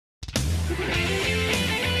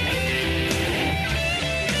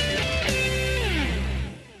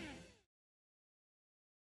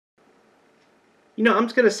You know, I'm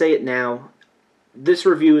just going to say it now. This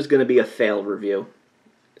review is going to be a fail review.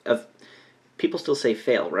 Of People still say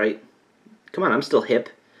fail, right? Come on, I'm still hip.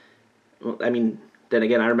 Well, I mean, then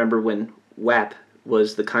again, I remember when WAP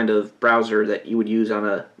was the kind of browser that you would use on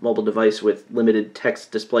a mobile device with limited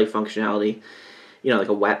text display functionality. You know, like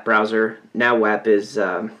a WAP browser. Now WAP is,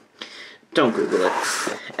 don't Google it.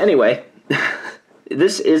 Anyway,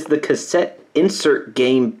 this is the Cassette Insert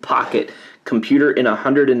Game Pocket Computer in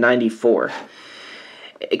 194.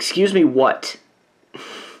 Excuse me, what?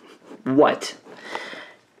 What?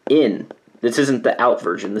 In. This isn't the out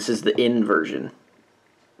version, this is the in version.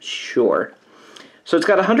 Sure. So it's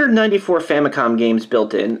got 194 Famicom games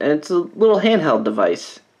built in, and it's a little handheld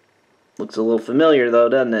device. Looks a little familiar though,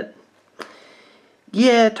 doesn't it?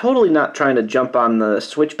 Yeah, totally not trying to jump on the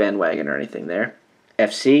Switch bandwagon or anything there.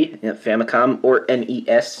 FC, Famicom, or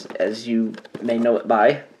NES, as you may know it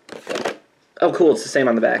by. Oh cool, it's the same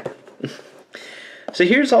on the back. So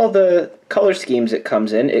here's all the color schemes it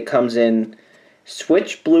comes in. It comes in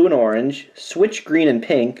Switch blue and orange, Switch green and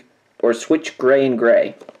pink, or Switch gray and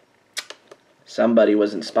gray. Somebody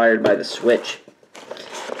was inspired by the Switch.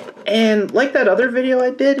 And like that other video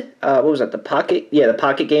I did, what was that, the Pocket? Yeah, the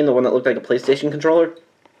Pocket game, the one that looked like a PlayStation controller.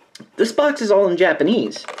 This box is all in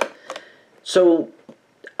Japanese. So,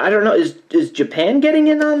 I don't know, is Japan getting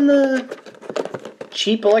in on the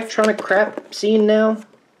cheap electronic crap scene now?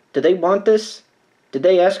 Do they want this? Did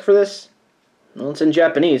they ask for this? Well, it's in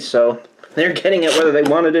Japanese, so they're getting it whether they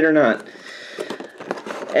wanted it or not.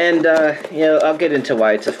 And, I'll get into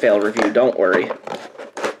why it's a fail review, don't worry.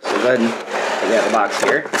 So then, we have a box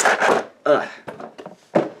here.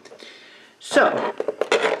 So,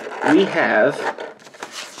 we have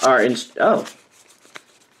our, it's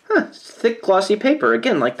thick glossy paper,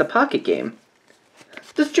 again, like the Pocket game.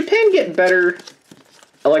 Does Japan get better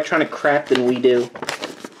electronic crap than we do?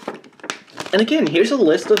 And again, here's a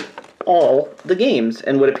list of all the games,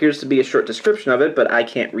 and what appears to be a short description of it, but I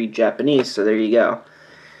can't read Japanese, so there you go.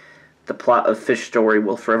 The plot of Fish Story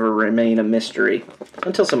will forever remain a mystery,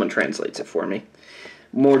 until someone translates it for me.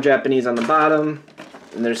 More Japanese on the bottom,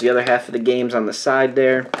 and there's the other half of the games on the side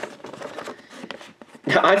there.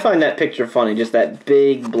 Now, I find that picture funny, just that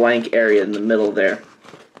big blank area in the middle there.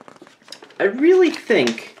 I really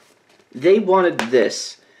think they wanted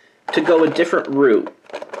this to go a different route,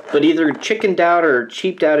 but either chickened out or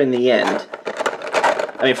cheaped out in the end.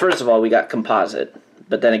 I mean, first of all, we got composite,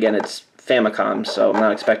 but then again, it's Famicom, so I'm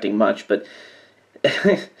not expecting much, but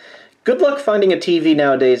good luck finding a TV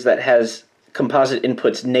nowadays that has composite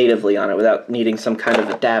inputs natively on it without needing some kind of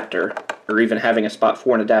adapter, or even having a spot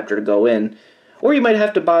for an adapter to go in. Or you might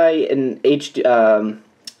have to buy an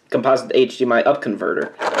composite HDMI up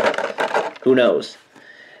converter. Who knows?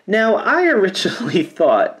 Now, I originally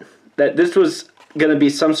thought that this was going to be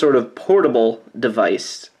some sort of portable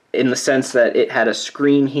device in the sense that it had a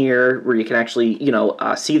screen here where you can actually,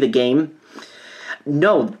 see the game.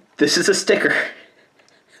 No, this is a sticker.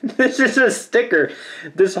 This is a sticker.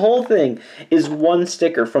 This whole thing is one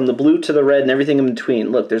sticker from the blue to the red and everything in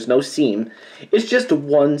between. Look, there's no seam. It's just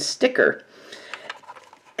one sticker.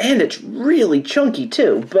 And it's really chunky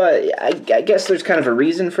too, but I guess there's kind of a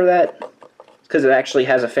reason for that. Because it actually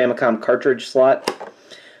has a Famicom cartridge slot.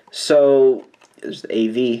 So, there's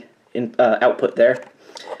the AV output there.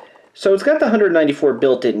 So it's got the 194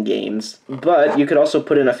 built-in games, but you could also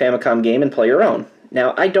put in a Famicom game and play your own.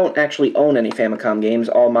 Now, I don't actually own any Famicom games.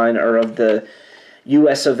 All mine are of the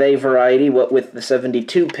US of A variety, what with the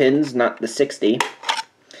 72 pins, not the 60.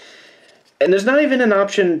 And there's not even an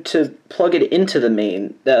option to plug it into the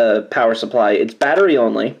main power supply. It's battery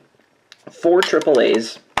only, 4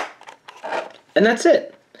 AAAs, and that's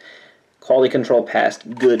it. Quality control passed.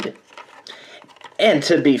 Good. And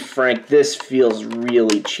to be frank, this feels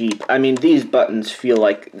really cheap. I mean, these buttons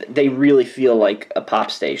they really feel like a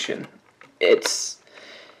pop station.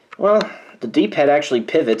 Well, the D-pad actually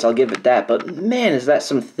pivots, I'll give it that, but man, is that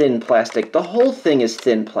some thin plastic. The whole thing is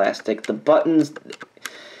thin plastic. The buttons,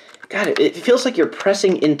 God, it feels like you're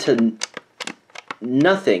pressing into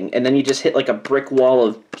nothing, and then you just hit like a brick wall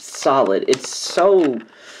of solid. It's so...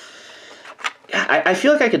 I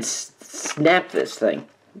feel like I could snap this thing.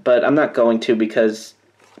 But I'm not going to because,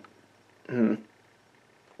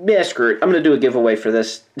 yeah, screw it. I'm going to do a giveaway for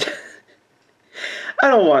this. I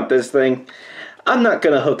don't want this thing. I'm not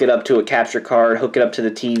going to hook it up to a capture card, hook it up to the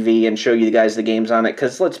TV, and show you guys the games on it,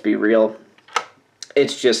 because let's be real.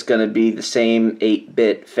 It's just going to be the same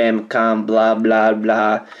 8-bit Famicom, blah, blah,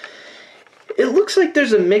 blah. It looks like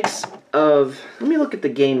there's a mix of... Let me look at the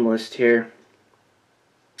game list here.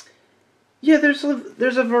 Yeah, there's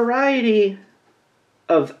a variety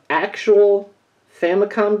of actual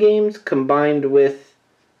Famicom games combined with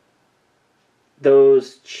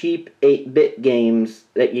those cheap 8-bit games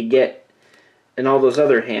that you get in all those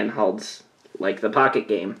other handhelds, like the Pocket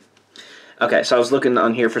game. Okay, so I was looking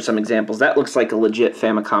on here for some examples. That looks like a legit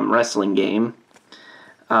Famicom wrestling game.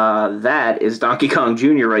 That is Donkey Kong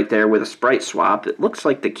Jr. right there with a sprite swap. It looks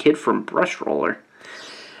like the kid from Brush Roller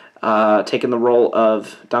taking the role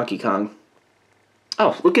of Donkey Kong.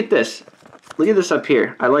 Oh, look at this. Look at this up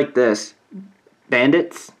here. I like this.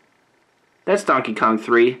 Bandits. That's Donkey Kong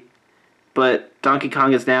 3. But Donkey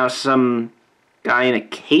Kong is now some guy in a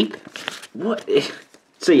cape? What?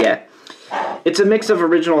 So yeah. It's a mix of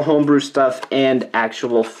original homebrew stuff and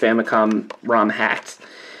actual Famicom ROM hacks.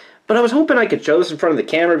 But I was hoping I could show this in front of the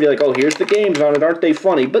camera and be like, oh, here's the games on it, aren't they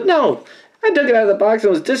funny? But no! I took it out of the box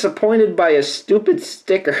and was disappointed by a stupid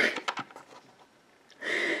sticker.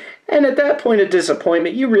 And at that point of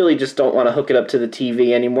disappointment, you really just don't want to hook it up to the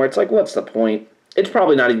TV anymore. It's like, what's the point? It's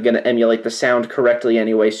probably not even going to emulate the sound correctly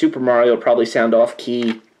anyway. Super Mario will probably sound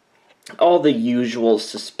off-key. All the usual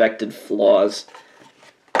suspected flaws.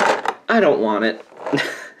 I don't want it.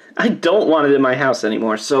 I don't want it in my house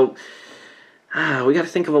anymore, so we got to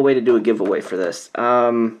think of a way to do a giveaway for this. How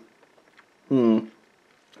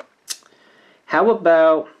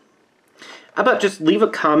about just leave a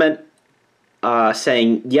comment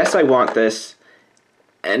saying, yes, I want this,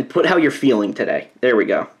 and put how you're feeling today. There we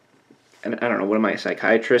go. And I don't know, what am I, a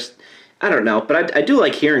psychiatrist? I don't know, but I do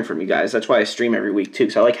like hearing from you guys. That's why I stream every week, too,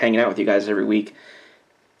 so I like hanging out with you guys every week.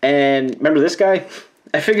 And remember this guy?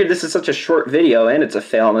 I figured this is such a short video, and it's a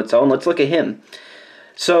fail on its own. Let's look at him.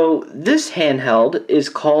 So, this handheld is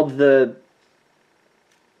called the...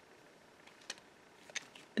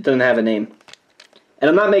 It doesn't have a name. And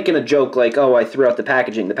I'm not making a joke like, oh, I threw out the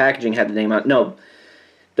packaging. The packaging had the name on it. No.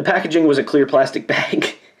 The packaging was a clear plastic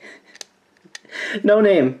bag. No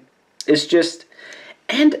name. It's just...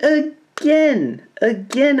 And again,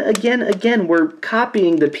 we're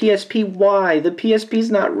copying the PSP. Why? The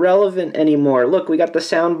PSP's not relevant anymore. Look, we got the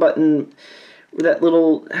sound button... That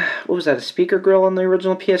little, what was that, a speaker grill on the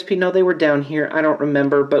original PSP? No, they were down here. I don't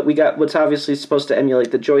remember, but we got what's obviously supposed to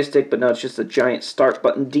emulate the joystick, but no, it's just a giant start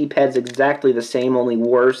button. D-pad's exactly the same, only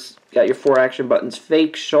worse. Got your 4 action buttons,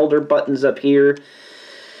 fake shoulder buttons up here.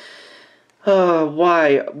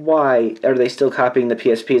 Why are they still copying the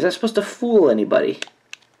PSP? Is that supposed to fool anybody?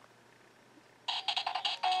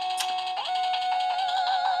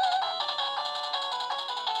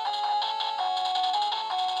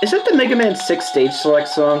 Is that the Mega Man 6 Stage Select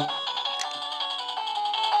song?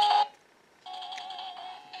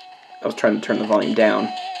 I was trying to turn the volume down.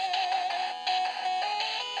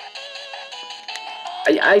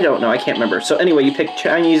 I don't know, I can't remember. So anyway, you pick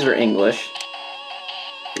Chinese or English.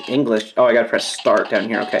 English, oh, I gotta press start down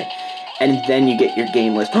here, okay. And then you get your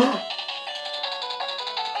game list.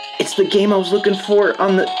 It's the game I was looking for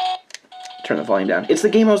on the... Turn the volume down. It's the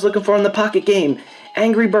game I was looking for on the Pocket game.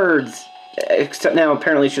 Angry Birds. Except now,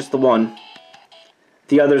 apparently it's just the one.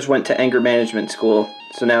 The others went to anger management school.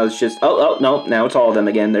 So now it's just... Oh, no, now it's all of them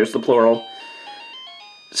again. There's the plural.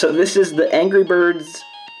 So this is the Angry Birds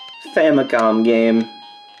Famicom game.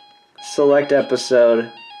 Select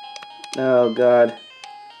episode. Oh, God.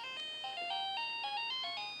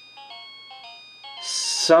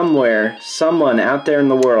 Somewhere, someone out there in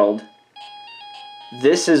the world,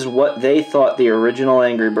 this is what they thought the original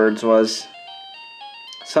Angry Birds was.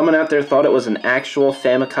 Someone out there thought it was an actual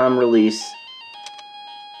Famicom release.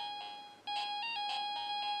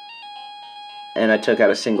 And I took out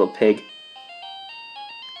a single pig.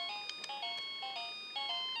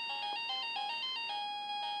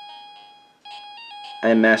 I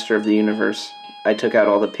am master of the universe. I took out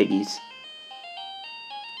all the piggies.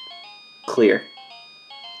 Clear.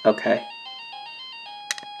 Okay.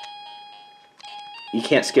 You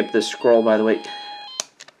can't skip this scroll, by the way.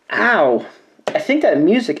 Ow! I think that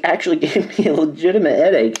music actually gave me a legitimate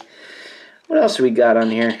headache. What else do we got on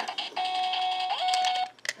here?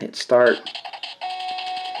 Hit start.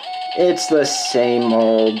 It's the same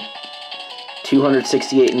old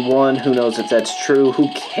 268 and 1. Who knows if that's true? Who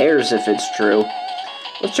cares if it's true?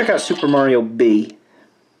 Let's check out Super Mario B.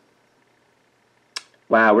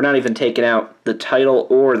 Wow, we're not even taking out the title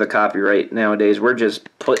or the copyright nowadays. We're just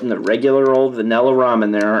putting the regular old vanilla ROM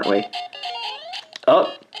in there, aren't we?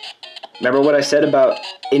 Oh, remember what I said about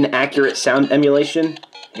inaccurate sound emulation?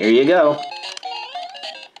 Here you go.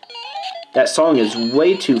 That song is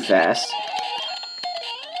way too fast.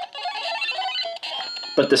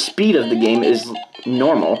 But the speed of the game is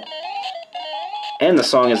normal. And the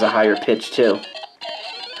song is a higher pitch, too.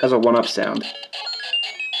 Has a one-up sound.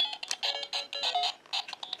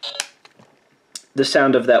 The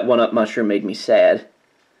sound of that 1-up mushroom made me sad.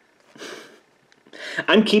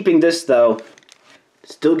 I'm keeping this, though.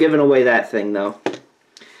 Still giving away that thing, though.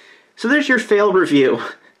 So there's your failed review.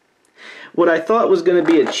 What I thought was going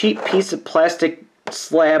to be a cheap piece of plastic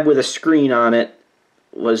slab with a screen on it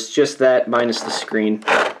was just that minus the screen.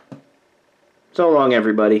 So long,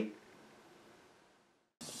 everybody.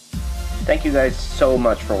 Thank you guys so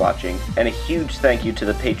much for watching, and a huge thank you to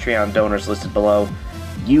the Patreon donors listed below.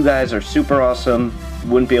 You guys are super awesome.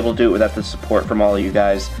 Wouldn't be able to do it without the support from all of you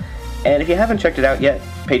guys. And if you haven't checked it out yet,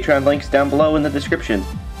 Patreon links down below in the description.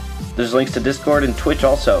 There's links to Discord and Twitch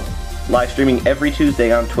also. Live streaming every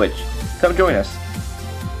Tuesday on Twitch. Come join us.